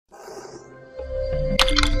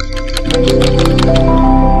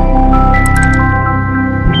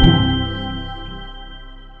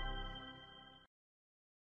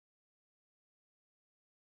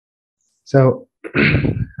So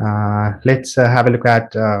let's have a look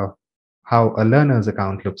at how a learner's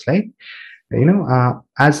account looks like.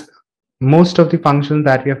 As most of the functions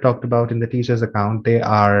that we have talked about in the teacher's account, they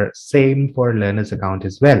are same for learner's account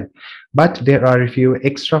as well. But there are a few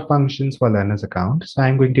extra functions for learner's account. So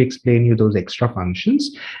I'm going to explain you those extra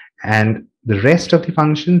functions, and the rest of the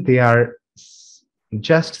functions, they are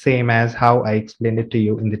just same as how I explained it to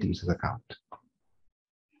you in the teacher's account.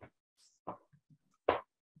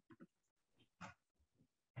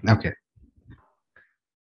 Okay.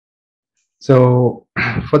 So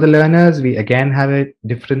for the learners, we again have a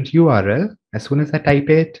different URL. As soon as I type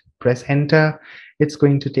it, press enter, it's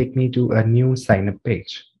going to take me to a new sign up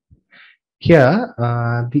page. Here,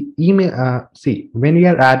 the email, see, when we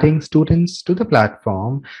are adding students to the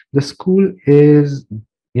platform, the school is,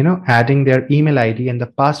 adding their email ID and the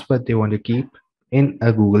password they want to keep in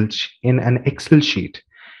a in an Excel sheet.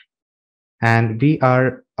 And we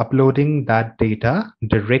are uploading that data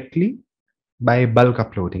directly by bulk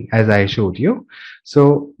uploading, as I showed you.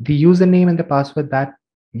 So the username and the password that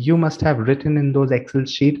you must have written in those Excel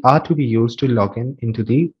sheet are to be used to log in into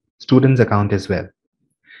the student's account as well.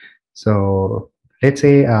 So let's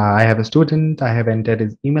say I have a student, I have entered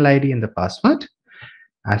his email ID and the password.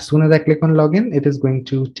 As soon as I click on login, it is going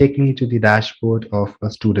to take me to the dashboard of a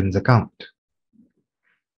student's account.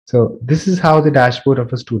 So this is how the dashboard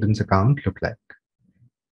of a student's account look like.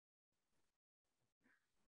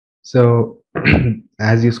 So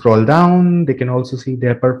as you scroll down, they can also see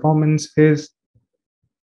their performances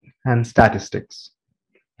and statistics.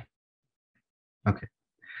 Okay.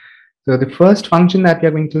 So the first function that we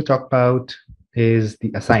are going to talk about is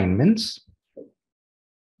the assignments.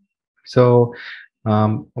 So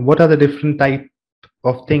what are the different type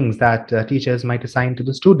of things that teachers might assign to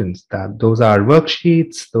the students? Those are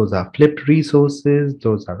worksheets, those are flipped resources,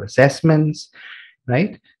 those are assessments,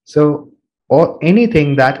 right? So or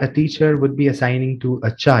anything that a teacher would be assigning to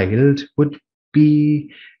a child would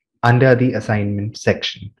be under the assignment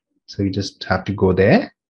section. So you just have to go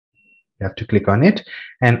there, you have to click on it,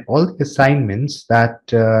 and all the assignments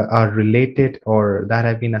that are related or that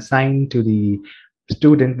have been assigned to the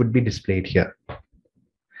student would be displayed here.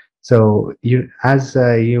 So you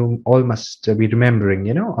all must be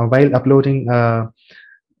remembering, while uploading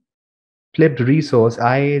flipped resource,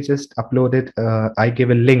 I just uploaded, I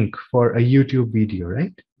gave a link for a YouTube video,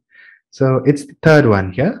 right? So it's the third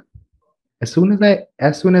one here. As soon as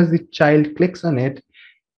the child clicks on it,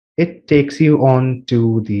 it takes you on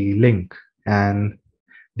to the link and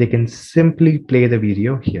they can simply play the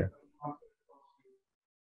video here.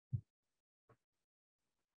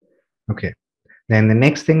 Okay. Then the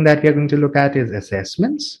next thing that we are going to look at is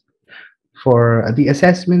assessments. For the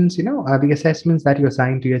assessments, the assessments that you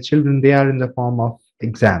assign to your children, they are in the form of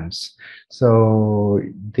exams. So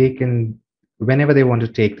they can, whenever they want to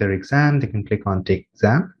take their exam, they can click on take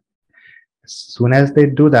exam. As soon as they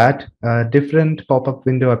do that, a different pop-up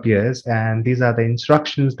window appears, and these are the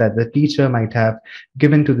instructions that the teacher might have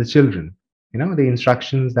given to the children. The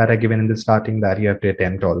instructions that are given in the starting, that you have to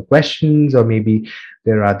attempt all questions, or maybe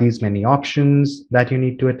there are these many options that you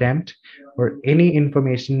need to attempt, or any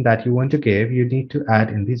information that you want to give, you need to add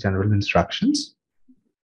in the general instructions.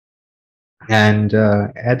 And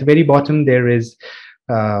at the very bottom, there is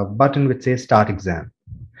a button which says start exam.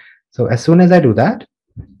 So as soon as I do that,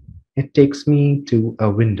 it takes me to a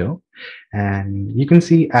window, and you can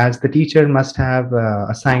see as the teacher must have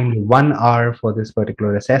assigned 1 hour for this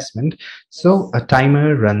particular assessment. So a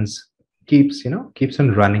timer keeps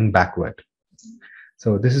on running backward.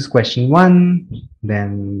 So this is question 1.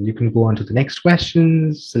 Then you can go on to the next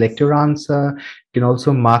question, select your answer. You can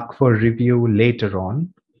also mark for review later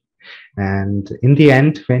on. And in the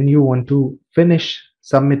end, when you want to finish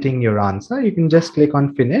submitting your answer, you can just click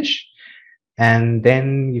on finish. And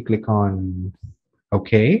then you click on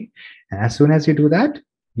OK. And as soon as you do that,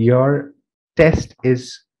 your test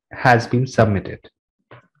has been submitted.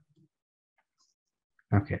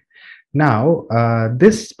 Okay. Now,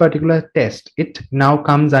 this particular test, it now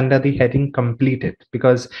comes under the heading completed,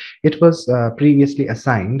 because it was previously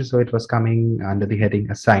assigned. So it was coming under the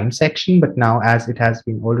heading assigned section. But now, as it has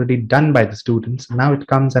been already done by the students, now it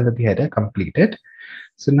comes under the header completed.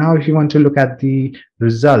 So now if you want to look at the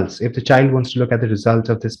results, if the child wants to look at the results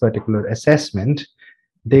of this particular assessment,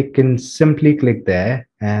 they can simply click there,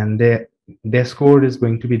 and their score is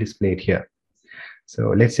going to be displayed here. So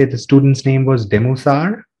let's say the student's name was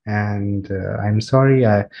SAAR, and I'm sorry,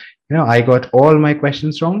 I got all my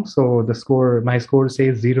questions wrong, so my score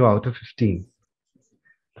says 0 out of 15.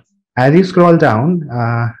 As you scroll down,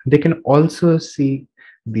 they can also see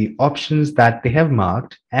the options that they have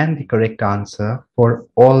marked and the correct answer for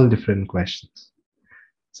all different questions.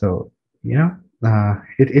 So,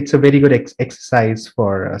 it's a very good exercise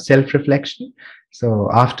for self-reflection. So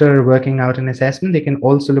after working out an assessment, they can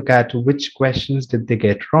also look at which questions did they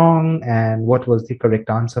get wrong and what was the correct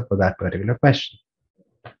answer for that particular question.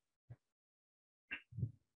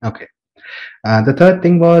 Okay. The third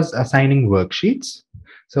thing was assigning worksheets.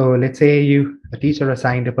 So let's say a teacher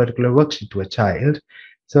assigned a particular worksheet to a child.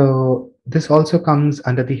 So this also comes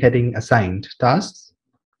under the heading assigned tasks.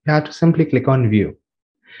 You have to simply click on view.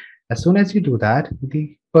 As soon as you do that,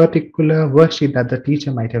 the particular worksheet that the teacher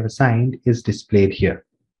might have assigned is displayed here.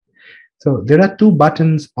 So there are two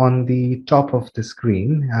buttons on the top of the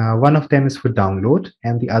screen. One of them is for download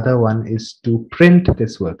and the other one is to print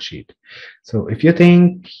this worksheet. So if you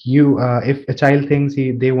think if a child thinks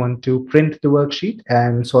they want to print the worksheet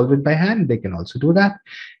and solve it by hand, they can also do that.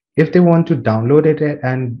 If they want to download it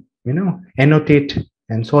and annotate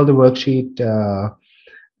and solve the worksheet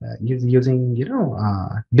using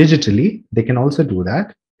digitally, they can also do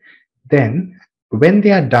that. Then when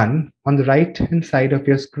they are done, on the right hand side of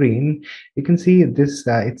your screen, you can see this,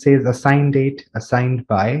 it says assign date, assigned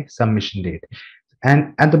by, submission date.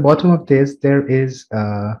 And at the bottom of this, there is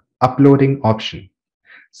uploading option.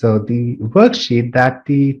 So the worksheet that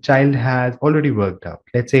the child has already worked out,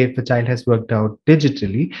 let's say if the child has worked out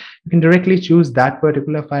digitally, you can directly choose that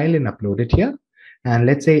particular file and upload it here. And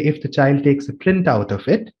let's say if the child takes a print out of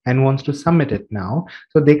it and wants to submit it now,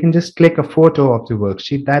 so they can just click a photo of the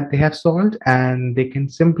worksheet that they have solved and they can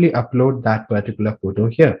simply upload that particular photo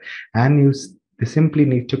here. And they simply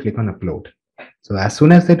need to click on upload. So as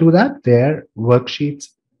soon as they do that, their worksheets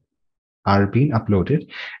are being uploaded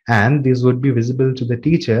and these would be visible to the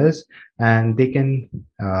teachers, and they can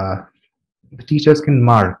the teachers can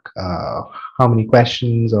mark how many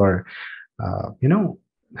questions or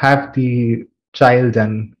have the child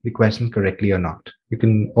done the question correctly or not.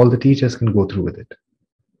 All the teachers can go through with it.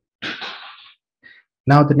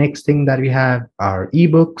 Now the next thing that we have are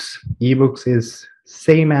ebooks. Ebooks is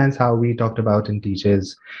same as how we talked about in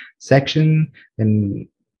teachers section, in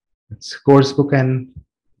it's course book and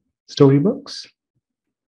storybooks.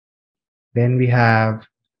 Then we have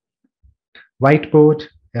whiteboard.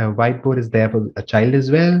 Whiteboard is there for a child as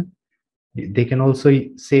well. They can also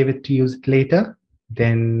save it to use it later.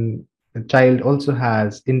 Then the child also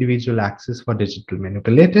has individual access for digital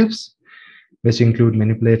manipulatives, which include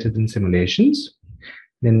manipulatives and simulations.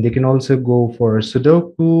 Then they can also go for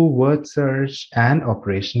Sudoku, word search, and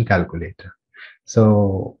operation calculator.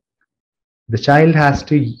 So the child has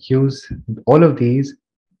to use all of these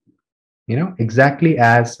exactly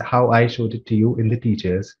as how I showed it to you in the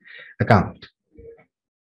teacher's account.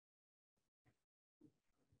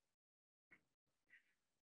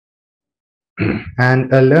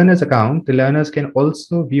 And a learner's account, the learners can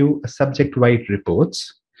also view subject-wide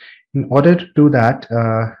reports. In order to do that,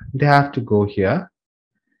 they have to go here.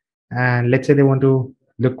 And let's say they want to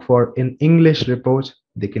look for an English report,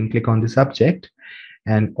 they can click on the subject.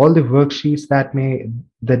 And all the worksheets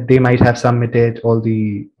that they might have submitted, all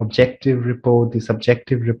the objective report, the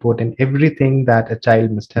subjective report, and everything that a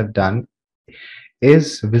child must have done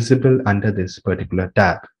is visible under this particular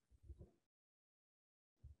tab.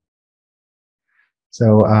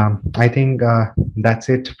 So I think that's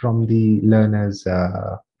it from the learner's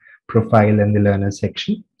profile and the learner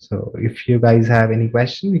section. So if you guys have any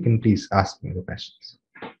questions, you can please ask me the questions.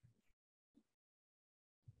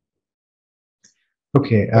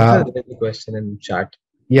 Okay. There's a question in chat.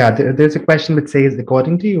 Yeah, there's a question that says,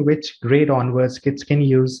 according to you, which grade onwards kids can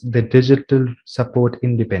use the digital support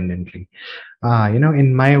independently?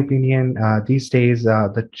 In my opinion, these days,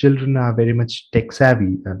 the children are very much tech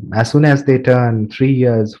savvy. As soon as they turn 3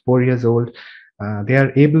 years, 4 years old, they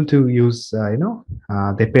are able to use,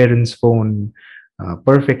 their parents' phone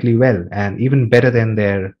perfectly well, and even better than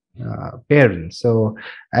their parents. So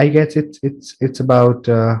I guess it's about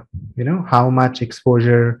how much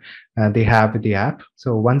exposure they have with the app.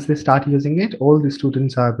 So once they start using it, all the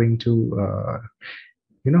students are going to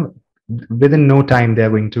within no time they're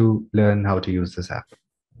going to learn how to use this app.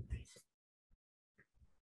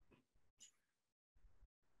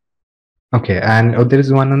 Okay, and there is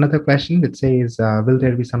another question that says, will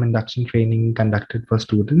there be some induction training conducted for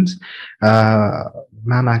students?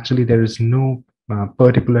 Ma'am, actually there is no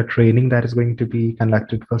particular training that is going to be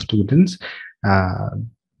conducted for students.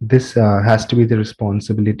 This has to be the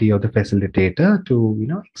responsibility of the facilitator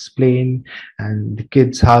to explain and the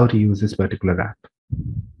kids how to use this particular app.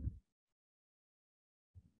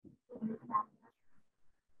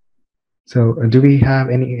 So do we have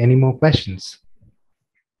any more questions?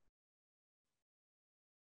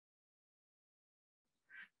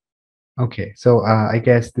 Okay, so I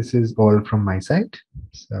guess this is all from my side.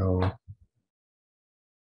 So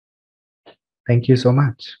thank you so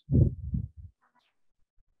much.